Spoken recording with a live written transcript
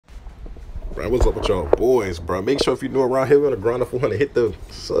bro? What's up with y'all boys, bro? Make sure if you're new around here on the Grind 400, hit the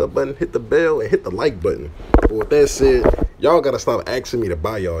sub button, hit the bell, and hit the like button. But with that said, y'all gotta stop asking me to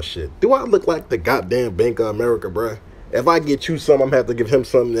buy y'all shit. Do I look like the goddamn Bank of America, bro? If I get you something, I'm gonna have to give him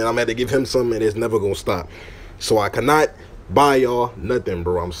something, and I'm gonna have to give him something, and it's never gonna stop. So I cannot buy y'all nothing,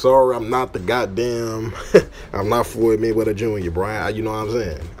 bro. I'm sorry, I'm not the goddamn, I'm not Floyd Mayweather Jr., bro. You know what I'm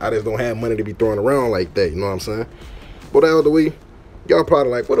saying? I just don't have money to be throwing around like that, you know what I'm saying? But out of the way, y'all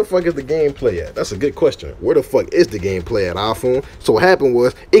probably like, where the fuck is the gameplay at? That's a good question. Where the fuck is the gameplay at, iPhone? So what happened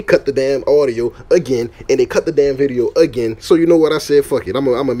was, it cut the damn audio again, and it cut the damn video again. So you know what I said? Fuck it. I'm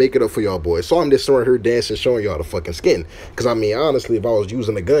gonna make it up for y'all boys. So I'm just throwing her dancing, showing y'all the fucking skin. Because I mean, honestly, if I was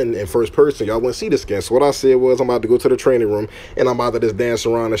using a gun in first person, y'all wouldn't see the skin. So what I said was, I'm about to go to the training room, and I'm about to just dance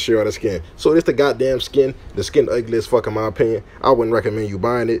around and show y'all the skin. So it's the goddamn skin. The skin ugly as fuck in my opinion. I wouldn't recommend you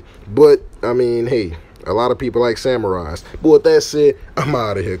buying it. But, I mean, hey, a lot of people like samurais. But with that said, I'm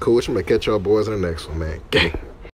out of here, coach. I'm gonna catch y'all boys in the next one, man. Gang.